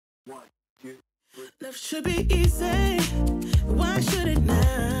1, 2, 3. Love should be easy. Why should it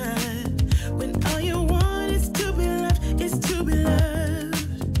not? When all you want is to be loved, is to be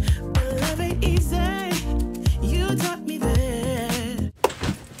loved. But love ain't easy. You taught me that.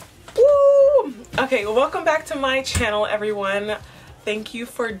 Woo! Okay, well, welcome back to my channel, everyone. Thank you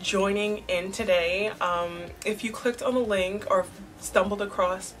for joining in today. If you clicked on the link or stumbled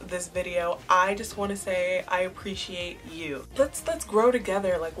across this video, I just want to say I appreciate you. Let's grow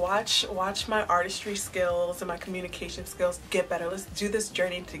together. Like watch my artistry skills and my communication skills get better. Let's do this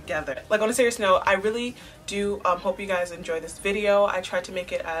journey together. Like on a serious note, I really do hope you guys enjoy this video. I tried to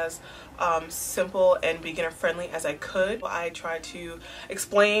make it as simple and beginner friendly as I could. I tried to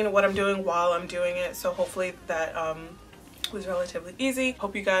explain what I'm doing while I'm doing it, so hopefully that was relatively easy.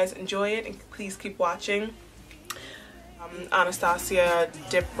 Hope you guys enjoy it and please keep watching. Anastasia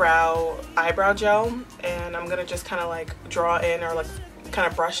Dip Brow Eyebrow Gel, and I'm gonna just kind of like draw in or like kind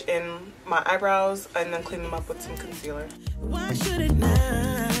of brush in my eyebrows and then clean them up with some concealer. Why should it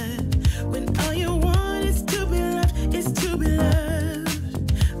not? When all you want is to be loved, is to be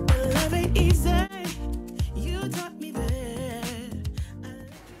loved. But love ain't easy. You taught me that.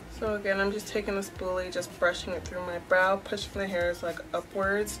 So again, I'm just taking the spoolie, just brushing it through my brow, pushing the hairs like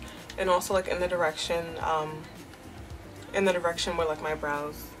upwards, and also like in the direction where like my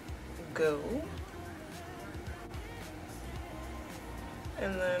brows go.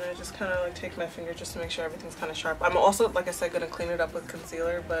 And then I just kind of like take my finger just to make sure everything's kind of sharp. I'm also, like I said, gonna clean it up with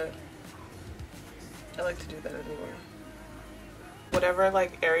concealer, but I like to do that anyway. Whatever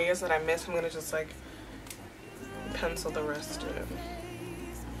like areas that I miss, I'm gonna just like pencil the rest in.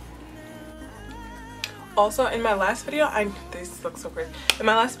 Also, in my last video, this looks so crazy. In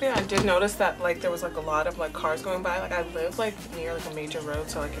my last video, I did notice that like there was like a lot of like cars going by. Like I live like near like a major road,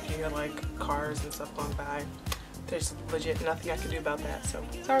 so like if you hear like cars and stuff going by, there's legit nothing I can do about that. So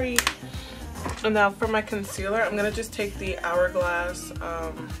sorry. And now for my concealer, I'm gonna just take the Hourglass.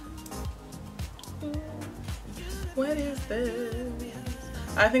 What is this?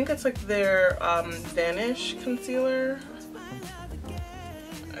 I think it's like their Vanish concealer.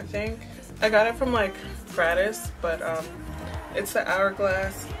 I think I got it from like gratis, but it's the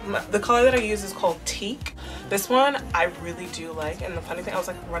Hourglass. The color that I use is called Teak. This one I really do like, and the funny thing, I was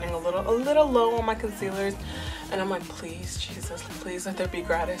like running a little low on my concealers, and I'm like, please Jesus, please let there be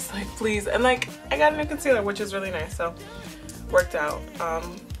gratis, like please. And like I got a new concealer, which is really nice, so worked out.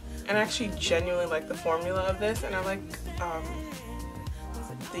 And I actually genuinely like the formula of this, and I like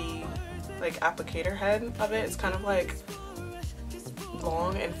the like applicator head of it. It's kind of like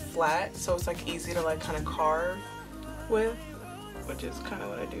long and flat, so it's like easy to like kind of carve with, which is kind of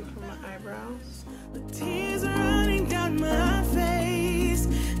what I do for my eyebrows. The tears are running down my face.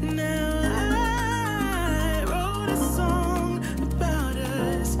 Now I wrote a song about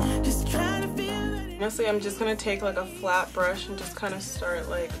us, just trying to feel it. Honestly, I'm just gonna take like a flat brush and just kind of start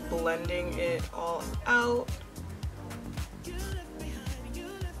like blending it all out.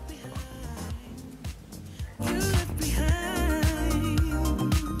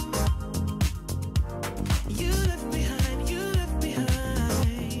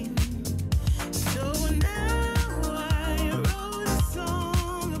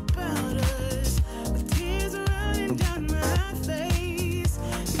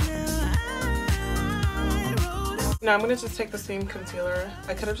 Now I'm going to just take the same concealer.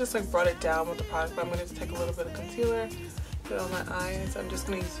 I could have just like brought it down with the product, but I'm going to just take a little bit of concealer, put it on my eyes. I'm just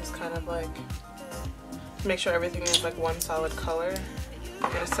going to use this kind of like, make sure everything is like one solid color.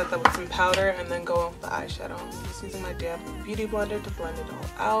 I'm going to set that with some powder and then go on with the eyeshadow. I'm just using my damp beauty blender to blend it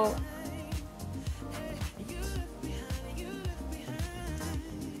all out.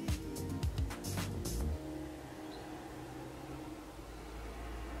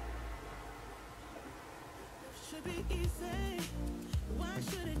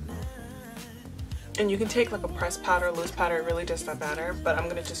 And you can take like a pressed powder, loose powder, it really does not matter, but I'm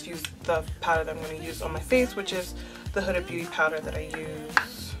going to just use the powder that I'm going to use on my face, which is the Huda Beauty powder that I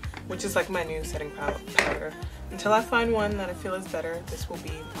use, which is like my new setting powder. Until I find one that I feel is better, this will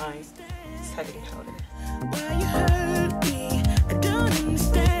be my setting powder. Why you hurt me? I don't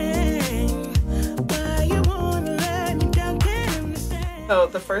understand. Why you wanna let me down? Can't understand. So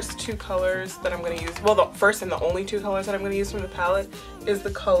the first two colors that I'm going to use, well, the first and the only two colors that I'm going to use from the palette is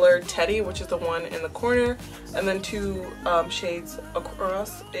the color Teddy, which is the one in the corner, and then two shades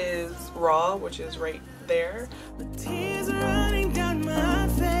across is Raw, which is right there. The tears are running down my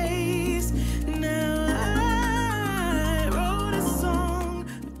face. Now I wrote a song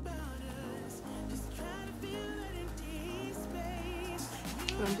about us, just trying to feel that empty space.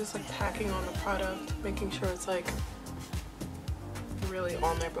 And I'm just like packing on the product, making sure it's like really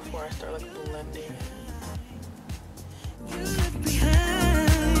on there before I start like blending. You left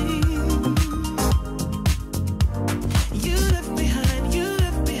behind. You left behind. You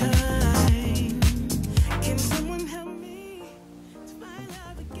left behind. Can someone help me to find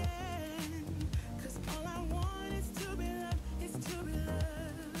love again? 'Cause all I want is to be loved, is to be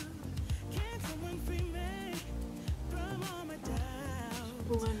loved. Can someone free me from all my doubts?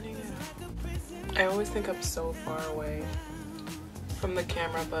 Blending it out. I always think I'm so far away from the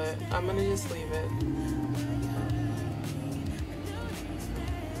camera, but I'm gonna just leave it.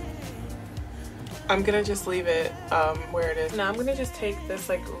 I'm gonna just leave it where it is. Now I'm gonna just take this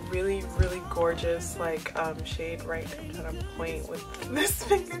like really gorgeous like shade, right? I'm trying to point with this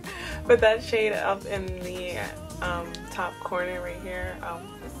finger, but that shade up in the top corner right here.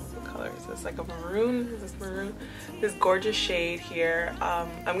 What color is this? Like a maroon? Is this maroon? This gorgeous shade here.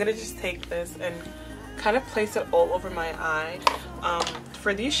 I'm gonna just take this and kind of place it all over my eye.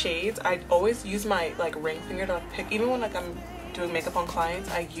 For these shades, I always use my like ring finger to like pick, even when like I'm doing makeup on clients,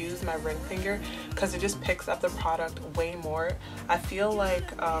 I use my ring finger because it just picks up the product way more. I feel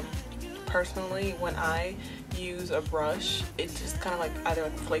like personally when I use a brush, it just kind of like either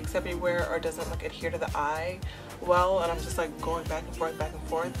like flakes everywhere or doesn't like adhere to the eye well, and I'm just like going back and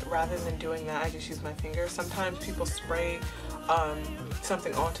forth. Rather than doing that, I just use my finger. Sometimes people spray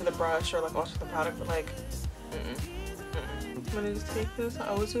something onto the brush or like onto the product, but like I'm gonna just take this. I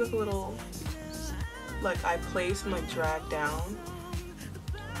always do like a little like I place and like drag down.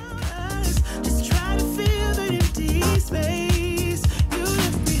 Just try to fill the empty space you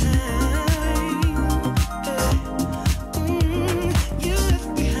left behind. You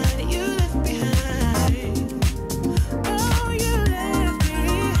left behind. You left behind. Oh, you left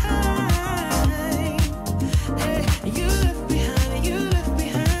behind. You left behind. You left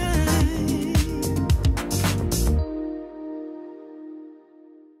behind.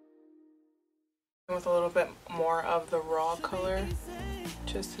 With a little bit more of the raw color,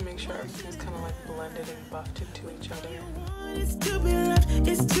 just to make sure everything's kind of like blended and buffed into each other. It's to be loved,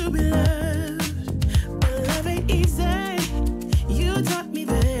 it's to be loved, but love ain't easy. You taught me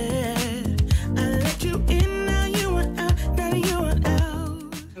that. I let you in, now you want out, now you want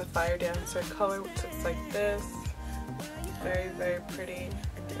out. The Fire Dancer color, which looks like this. Very pretty.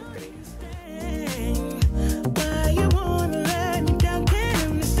 Very pretty. Why you wanna let me down, can't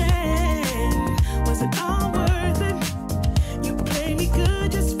understand. Was it all worth it? You play me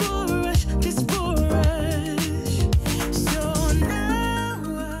good just for a rush, just for a rush. So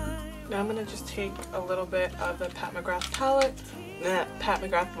now I'm gonna just take a little bit of the Pat McGrath palette, Pat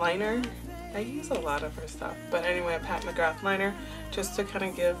McGrath liner. I use a lot of her stuff, but anyway, a Pat McGrath liner, just to kind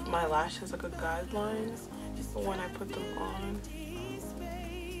of give my lashes like a guideline when I put them on.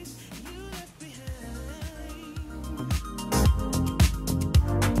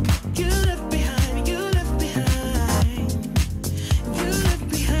 you left behind, you left behind, you left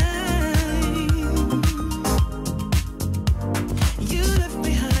behind, you left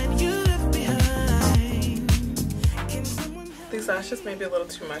behind, you left behind. Can someone help? These lashes may be a little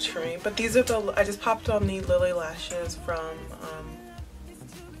too much for me, but these are the, I just popped on the Lilly lashes from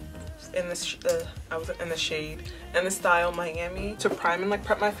I was in the shade and the style Miami. To prime and like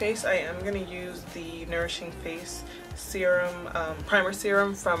prep my face, I am gonna use the Nourishing Face serum, primer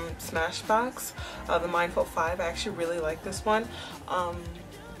serum from Smashbox, the Mindful 5. I actually really like this one.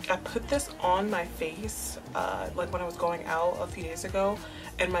 I put this on my face like when I was going out a few days ago,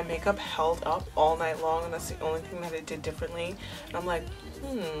 and my makeup held up all night long, and that's the only thing that it did differently. And I'm like,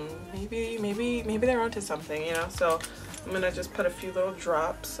 maybe they're onto something, you know? So I'm gonna just put a few little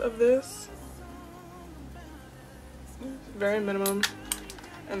drops of this, very minimum,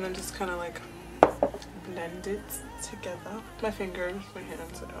 and then just kind of like blend it together. My fingers, my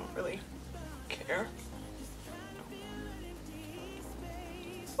hands, I don't really care.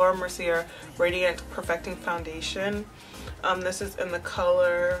 Mercier Radiant Perfecting Foundation. This is in the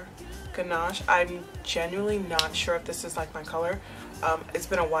color Ganche. I'm genuinely not sure if this is like my color. It's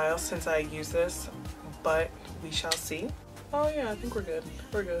been a while since I used this, but we shall see. Oh yeah, I think we're good.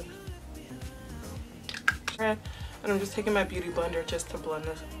 We're good. And I'm just taking my beauty blender just to blend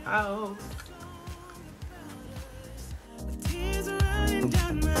this out. Tears are running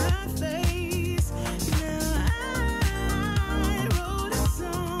down my face. Now I wrote a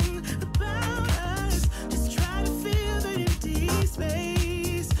song about us. Just try to fill the empty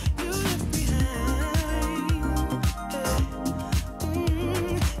space you left behind.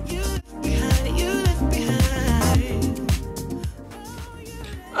 You left behind, you left behind.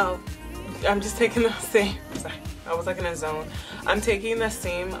 Oh, I'm just taking the same. Sorry, I was like in a zone. I'm taking the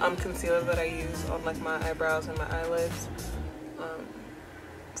same concealer that I use on like my eyebrows and my eyelids.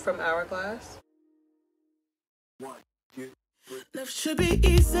 from Hourglass. Love should be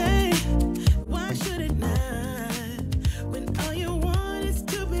easy. Why should it not? When all you want is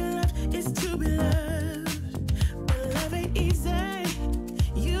to be loved, is to be loved. But love ain't easy.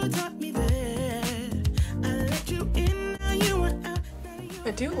 You taught me that. I let you in, now you want out.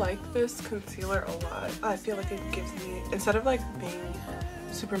 I do like this concealer a lot. I feel like it gives me, instead of like being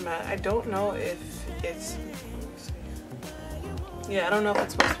super matte, I don't know if it's, yeah, I don't know if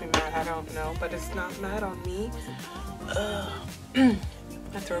it's supposed to be matte, I don't know, but it's not matte on me.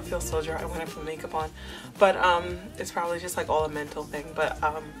 My throat feels so dry when I put makeup on, but it's probably just like all a mental thing. But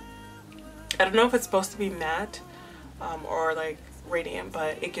I don't know if it's supposed to be matte or like radiant,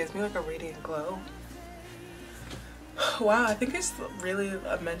 but it gives me like a radiant glow. Wow, I think it's really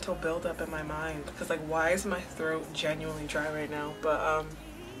a mental buildup in my mind, because like, why is my throat genuinely dry right now? But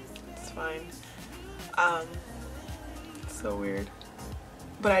it's fine. It's so weird,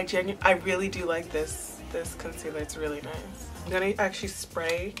 but I really do like this concealer. It's really nice. I'm gonna actually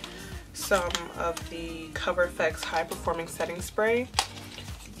spray some of the Cover FX High Performing Setting Spray.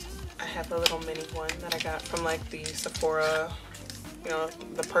 I have a little mini one that I got from like the Sephora, you know,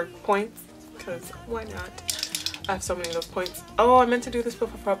 the perk points, because why not? I have so many of those points. Oh, I meant to do this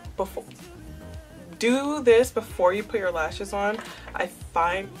before. Do this before you put your lashes on. I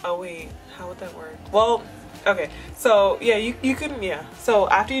find, oh wait, how would that work? Well, okay, so yeah, you can, yeah. So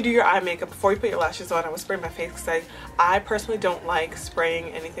after you do your eye makeup, before you put your lashes on, I would spray my face, because I personally don't like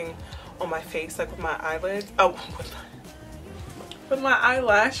spraying anything on my face, like with my eyelids. Oh, with my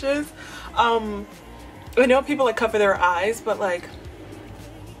eyelashes. I know people like cover their eyes, but like,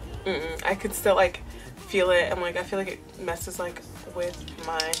 I could still like feel it, and like I feel like it messes like with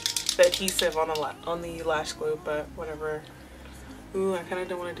the adhesive on the lash glue, but whatever. Ooh, I kind of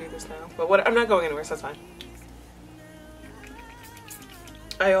don't want to do this now, but what, I'm not going anywhere, so that's fine.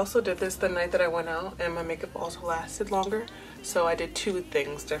 I also did this the night that I went out, and my makeup also lasted longer, so I did two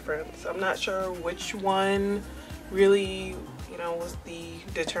things different. So I'm not sure which one really, you know, was the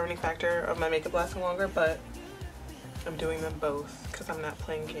determining factor of my makeup lasting longer, but I'm doing them both because I'm not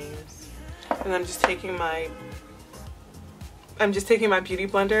playing games. And I'm just taking my beauty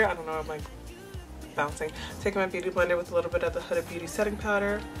blender. I don't know, I'm like bouncing. Taking my beauty blender with a little bit of the Huda Beauty setting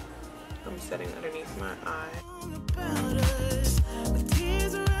powder. I'm setting underneath my eye.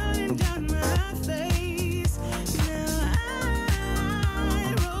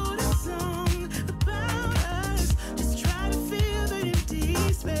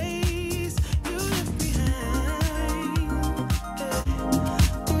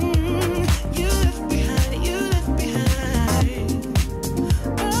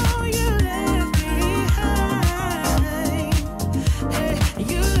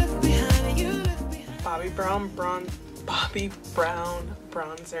 Bobbi Brown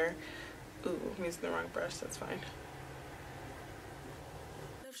bronzer. Ooh, I'm using the wrong brush, that's fine.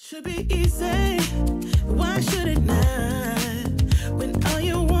 Love should be easy. Why should it not? When all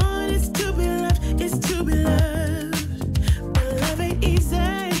you want is to be loved, is to be loved. But love ain't easy.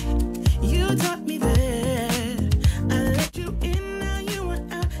 You taught me that. I let you in, now you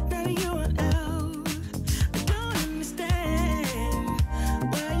want out, now you want out. I don't understand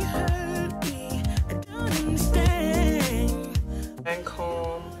why you hurt me. I don't understand.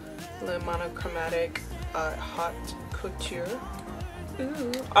 Lancome Le Monochromatic Haute Couture.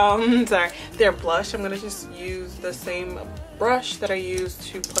 Ooh. Sorry, their blush. I'm gonna just use the same brush that I used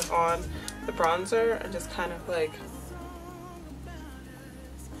to put on the bronzer and just kind of like,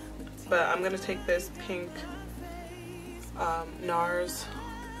 but I'm gonna take this pink NARS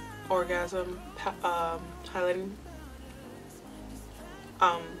Orgasm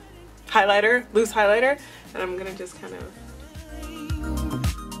highlighter, loose highlighter, and I'm gonna just kind of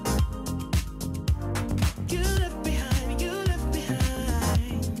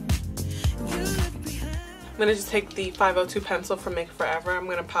I'm gonna just take the 502 pencil from Make Forever. I'm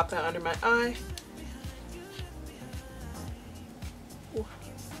gonna pop that under my eye. Ooh.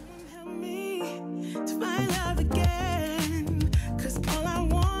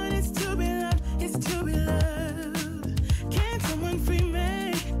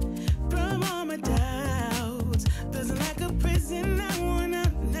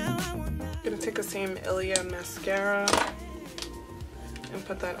 Gonna take the same Ilia mascara and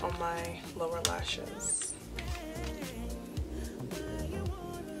put that on my lower lashes.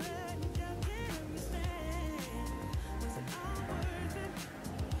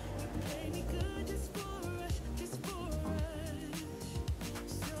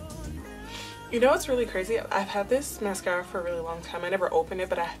 You know what's really crazy? I've had this mascara for a really long time. I never opened it,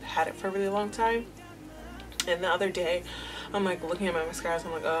 but I've had it for a really long time. And the other day, I'm like looking at my mascaras,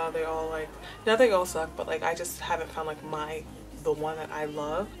 I'm like, oh, they all like, not they all suck, but like I just haven't found like the one that I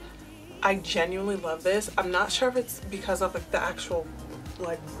love. I genuinely love this. I'm not sure if it's because of like the actual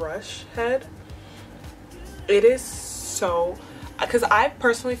like brush head. It is so, because I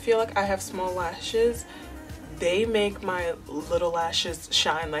personally feel like I have small lashes. They make my little lashes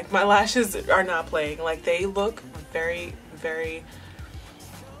shine. Like my lashes are not playing. Like they look very, very,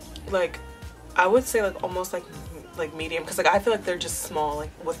 like I would say like almost like medium, because like I feel like they're just small.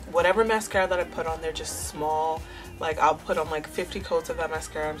 Like with whatever mascara that I put on, they're just small. Like I'll put on like 50 coats of that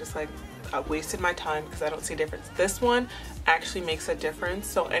mascara. I'm just like, I wasted my time because I don't see a difference. This one actually makes a difference.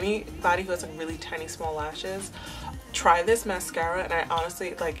 So anybody who has like really tiny small lashes, try this mascara, and I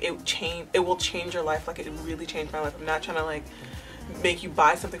honestly like it will change your life. Like it really changed my life. I'm not trying to like make you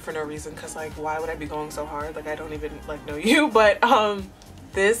buy something for no reason, because like why would I be going so hard? Like I don't even like know you, but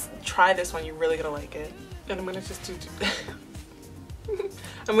try this one. You're really gonna like it. And I'm gonna just do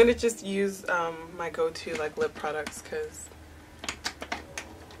I'm gonna just use my go-to like lip products, because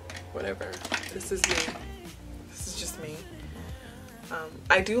whatever, this is me. This is just me.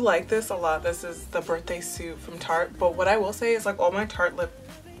 I do like this a lot. This is the birthday suit from Tarte, but what I will say is like all my Tarte lip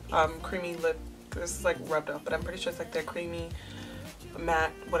creamy lip, this is like rubbed off, but I'm pretty sure it's like their creamy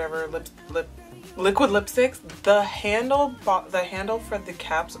matte whatever liquid lipsticks. The handle for the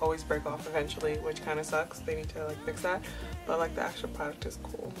caps always break off eventually, which kind of sucks. They need to like fix that, but like the actual product is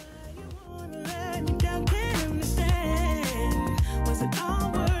cool. Was it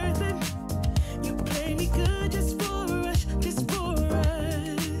all worth it? You play me good just for a rush, just for a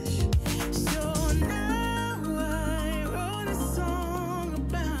rush. So now I wrote a song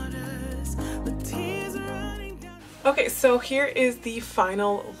about us, with tears running down. Okay, so here is the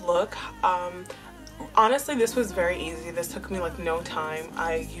final look. Honestly, this was very easy. This took me like no time.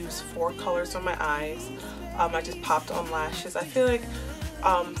 I used 4 colors on my eyes. I just popped on lashes. I feel like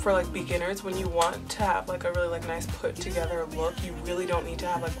for like beginners, when you want to have like a really like nice put together look, you really don't need to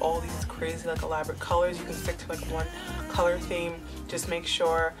have like all these crazy like elaborate colors. You can stick to like one color theme. Just make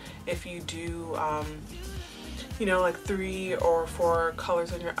sure if you do you know, like 3 or 4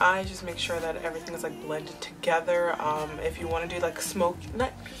 colors on your eyes, just make sure that everything is like blended together. If you want to do like smoky,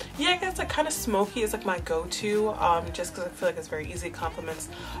 I guess like kind of smoky is like my go-to, just because I feel like it's very easy. It complements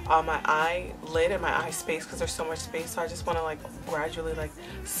my eyelid and my eye space, because there's so much space. So I just want to like gradually like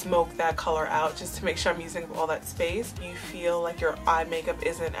smoke that color out, just to make sure I'm using all that space. You feel like your eye makeup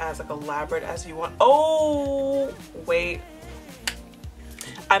isn't as like elaborate as you want. Oh wait,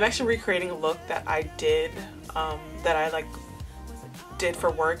 I'm actually recreating a look that I did that I like did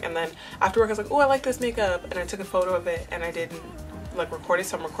for work, and then after work I was like, oh, I like this makeup, and I took a photo of it and I didn't like record it,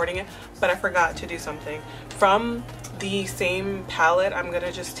 so I'm recording it, but I forgot to do something. From the same palette, I'm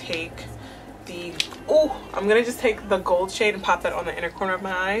gonna just take the gold shade and pop that on the inner corner of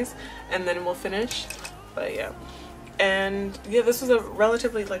my eyes, and then we'll finish. But yeah, and yeah, this was a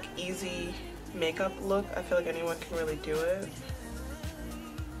relatively like easy makeup look. I feel like anyone can really do it.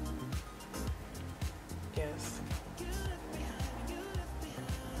 Yes.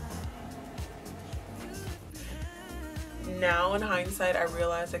 Now in hindsight, I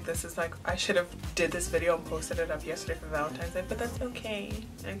realize like this is like, I should have did this video and posted it up yesterday for Valentine's Day, but that's okay.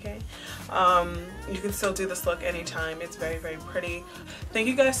 Okay, you can still do this look anytime. It's very, very pretty. Thank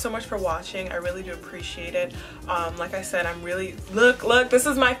you guys so much for watching. I really do appreciate it. Like I said, I'm really look, this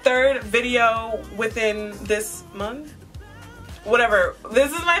is my 3rd video within this month. Whatever,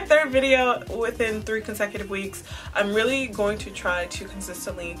 this is my 3rd video within 3 consecutive weeks. I'm really going to try to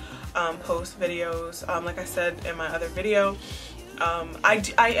consistently post videos. Like I said in my other video,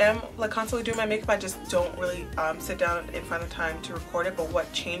 I am like constantly doing my makeup. I just don't really sit down and find the time to record it. But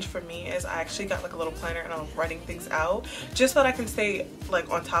what changed for me is I actually got like a little planner, and I'm writing things out just so that I can stay like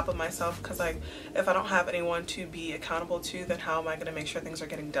on top of myself, because like if I don't have anyone to be accountable to, then how am I gonna make sure things are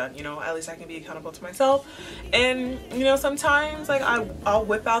getting done? You know, at least I can be accountable to myself. And you know, sometimes like I'll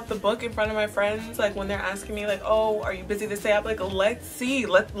whip out the book in front of my friends, like when they're asking me like, oh, are you busy this day? I'm like, let's see,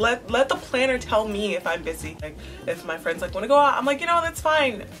 let the planner tell me if I'm busy. Like if my friends like want to go out, I'm like, you know, that's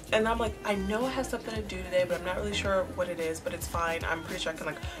fine. And I'm like, I know I have something to do today, but I'm not really sure what it is, but it's fine. I'm pretty sure I can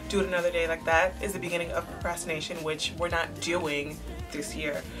like do it another day. Like that is the beginning of procrastination, which we're not doing this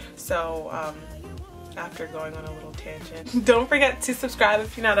year. So after going on a little tangent, don't forget to subscribe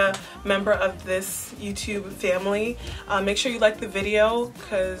if you're not a member of this YouTube family. Make sure you like the video,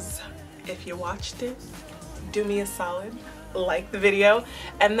 because if you watched it, do me a solid, like the video,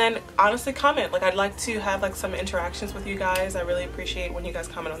 and then honestly comment. Like I'd like to have like some interactions with you guys. I really appreciate when you guys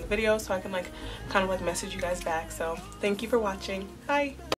comment on the video, so I can like kind of like message you guys back. So thank you for watching. Bye.